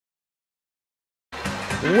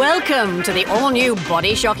Welcome to the all-new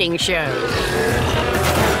Body Shocking Show.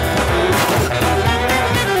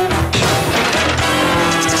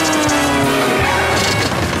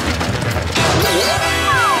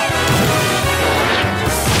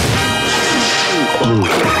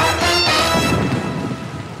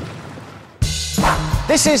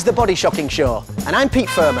 This is the Body Shocking Show, and I'm Pete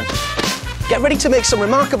Furman. Get ready to make some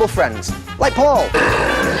remarkable friends, like Paul.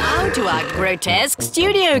 Now to our grotesque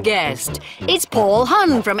studio guest. It's Paul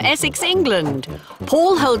Hunn from Essex, England.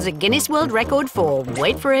 Paul holds a Guinness World Record for,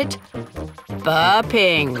 wait for it,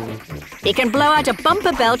 burping. He can blow out a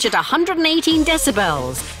bumper belch at 118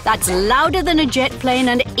 decibels. That's louder than a jet plane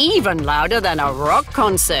and even louder than a rock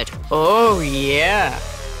concert. Oh, yeah.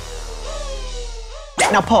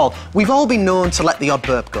 Now, Paul, we've all been known to let the odd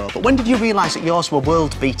burp go, but when did you realise that yours were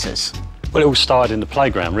world beaters? Well, it all started in the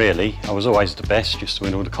playground, really. I was always the best, used to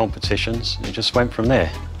win all the competitions. It just went from there.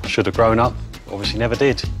 I should have grown up, obviously never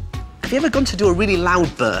did. Have you ever gone to do a really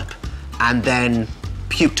loud burp and then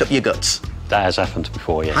puked up your guts? That has happened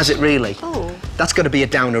before, yes. Has it really? Oh. That's going to be a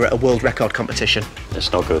downer at a world record competition.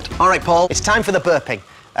 It's not good. All right, Paul, it's time for the burping.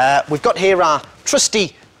 We've got here our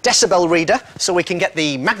trusty decibel reader, so we can get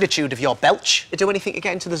the magnitude of your belch. You do anything to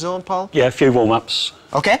get into the zone, Paul? Yeah, a few warm-ups.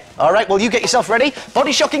 OK, all right, well, you get yourself ready.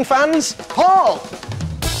 Body Shocking fans, Paul!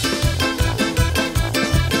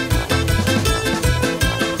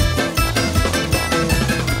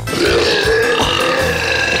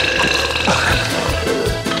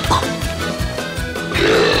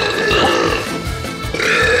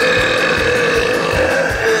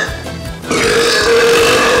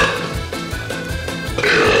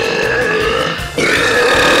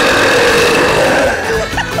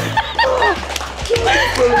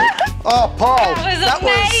 Oh, Paul, That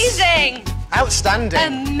was amazing! Outstanding.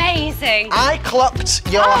 Amazing! I clocked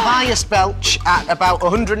your highest belch at about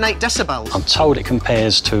 108 decibels. I'm told it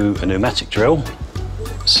compares to a pneumatic drill.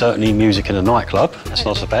 Certainly music in a nightclub. That's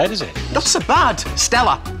not so bad, is it? Not so bad.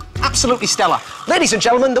 Stellar. Absolutely stellar. Ladies and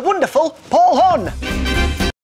gentlemen, the wonderful Paul Hunn.